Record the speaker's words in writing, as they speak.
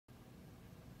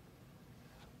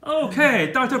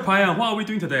Okay, Dr. Peyam, what are we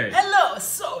doing today? Hello!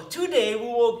 So today we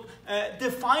will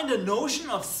define the notion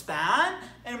of span,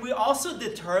 and we also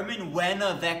determine when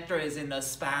a vector is in a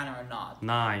span or not.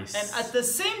 Nice. And at the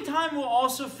same time we'll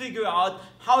also figure out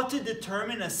how to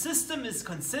determine a system is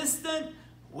consistent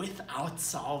without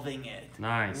solving it.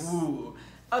 Nice. Ooh.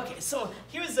 Okay, so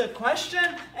here's a question,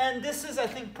 and this is I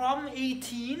think problem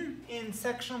 18 in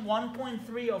section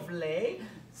 1.3 of Lay.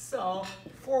 So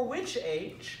for which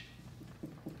h,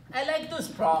 I like those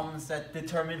problems that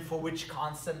determine for which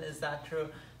constant is that true.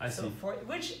 I so see. for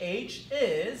which h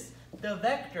is the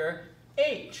vector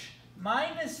h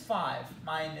minus 5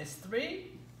 minus 3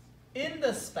 in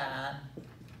the span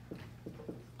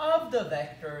of the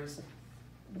vectors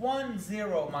 1,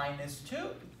 0, minus 2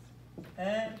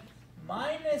 and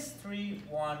minus 3,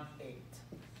 1,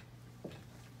 8.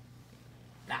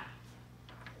 Now,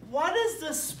 what is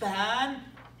the span?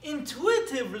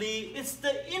 Intuitively, it's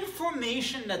the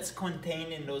information that's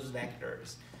contained in those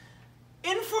vectors.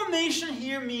 Information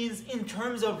here means in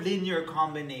terms of linear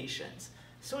combinations.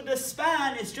 So the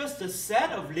span is just a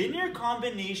set of linear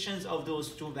combinations of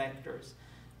those two vectors.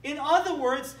 In other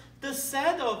words, the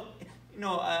set of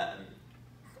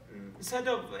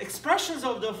expressions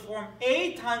of the form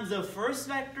a times the first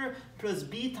vector plus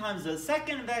b times the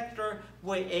second vector,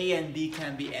 where a and b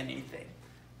can be anything.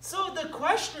 So the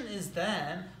question is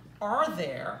then, are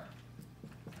there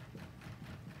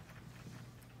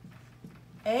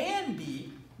a and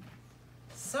b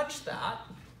such that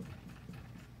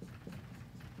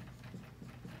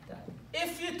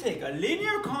if you take a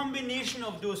linear combination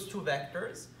of those two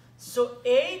vectors, so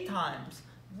a times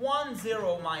 1,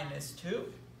 0, minus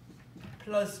 2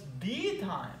 plus b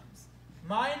times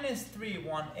minus 3,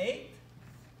 1, 8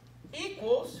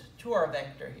 equals to our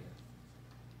vector here.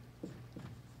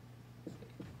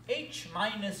 H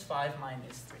minus 5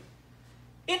 minus 3.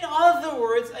 In other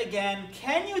words, again,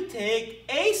 can you take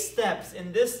A steps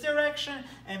in this direction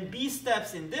and B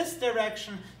steps in this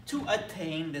direction to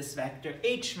attain this vector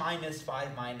H minus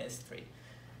 5 minus 3?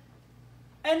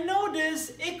 And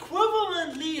notice,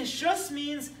 equivalently, it just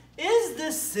means, is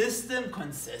this system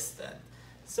consistent?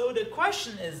 So the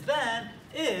question is then,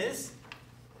 is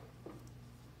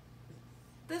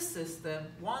this system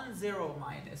 1, 0,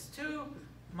 minus 2,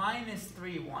 minus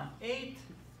 3, 1, 8,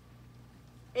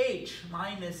 h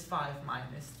minus 5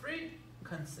 minus 3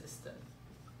 consistent?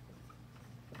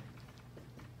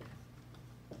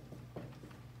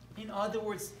 In other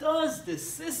words, does the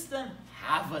system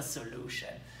have a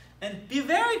solution? And be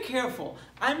very careful.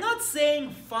 I'm not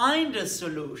saying find a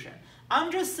solution.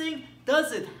 I'm just saying,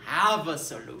 does it have a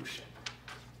solution?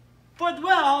 But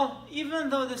well, even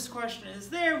though this question is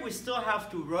there, we still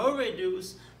have to row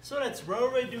reduce. So let's row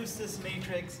reduce this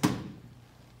matrix.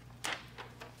 All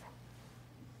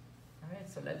right,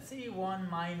 so let's see, 1,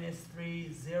 minus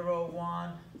 3, 0,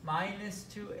 1, minus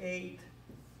 2, 8,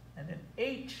 and then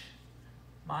h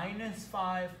minus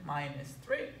 5 minus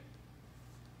 3.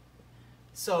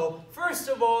 So first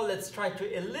of all, let's try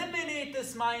to eliminate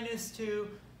this minus 2.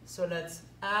 So let's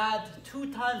add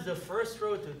 2 times the first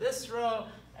row to this row,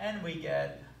 and we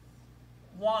get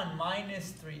 1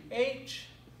 minus 3h,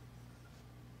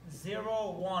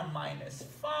 0, 1, minus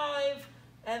 5,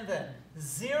 and then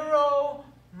 0,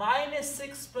 minus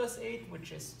 6 plus 8,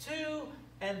 which is 2,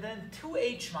 and then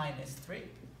 2h minus 3.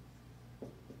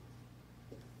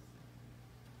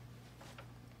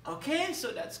 Okay,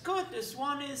 so that's good. This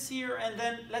 1 is here, and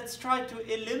then let's try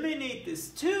to eliminate this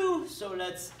 2. So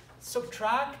let's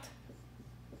subtract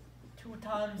 2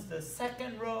 times the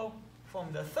second row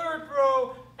from the third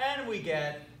row, and we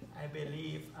get, I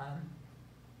believe,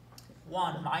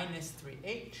 1 minus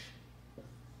 3h,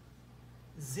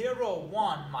 0,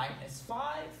 1, minus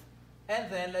 5,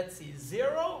 and then let's see,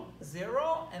 0,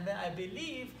 0, and then I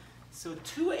believe, so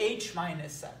 2h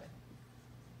minus 7.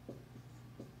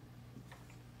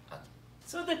 Okay.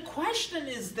 So the question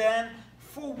is then,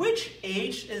 for which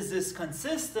h is this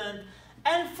consistent?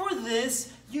 And for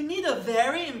this, you need a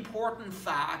very important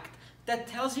fact that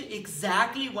tells you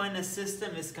exactly when a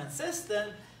system is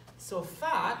consistent. So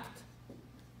fact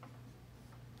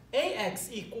ax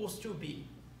equals to b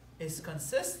is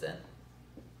consistent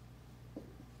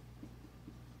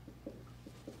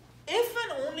if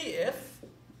and only if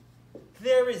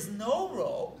there is no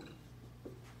row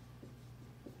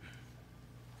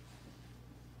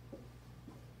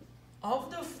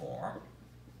of the form,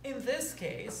 in this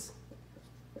case,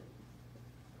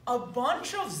 a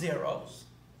bunch of zeros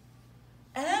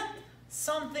and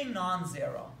something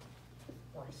non-zero,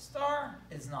 or star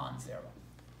is non-zero.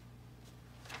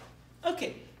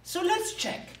 Okay, so let's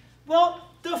check. Well,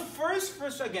 the first,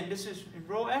 again, this is in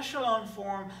row echelon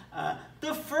form.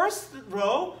 The first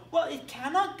row, well, it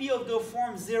cannot be of the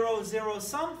form 0, 0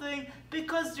 something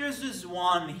because there's this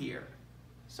 1 here.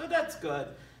 So that's good.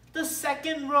 The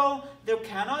second row, there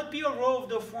cannot be a row of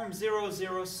the form 0,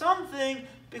 0 something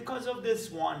because of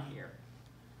this 1 here.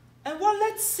 And well,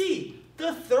 let's see.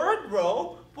 The third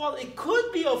row, well, it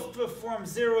could be of the form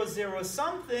 0, 0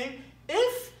 something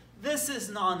if this is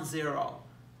non-zero.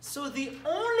 So the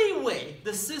only way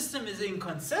the system is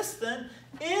inconsistent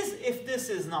is if this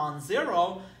is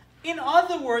non-zero. In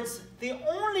other words, the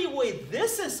only way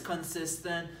this is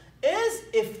consistent is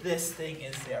if this thing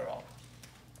is 0.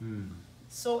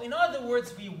 So in other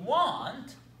words, we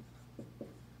want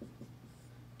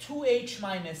 2h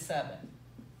minus 7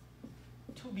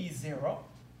 to be 0.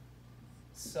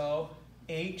 So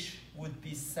h would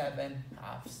be 7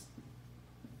 halves.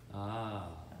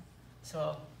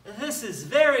 So this is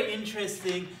very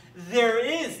interesting. There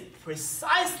is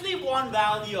precisely one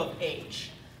value of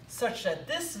h such that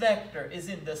this vector is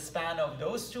in the span of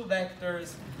those two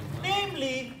vectors,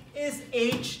 namely is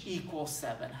h equals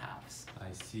 7 halves.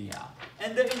 I see. Yeah.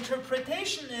 And the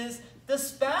interpretation is the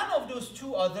span of those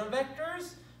two other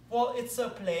vectors, well, it's a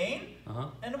plane.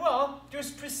 And well,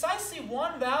 there's precisely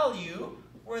one value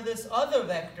where this other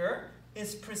vector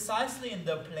is precisely in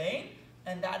the plane,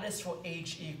 and that is for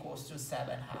h equals to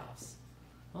 7 halves.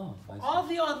 Oh, For all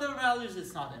the other values,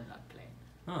 it's not in that plane.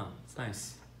 it's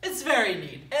nice. It's very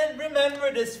neat. And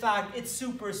remember this fact, it's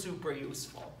super, super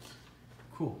useful.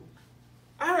 Cool.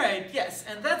 All right, yes,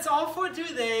 and that's all for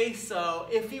today. So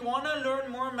if you want to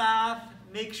learn more math,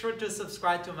 make sure to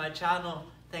subscribe to my channel.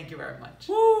 Thank you very much.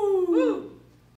 Woo! Woo!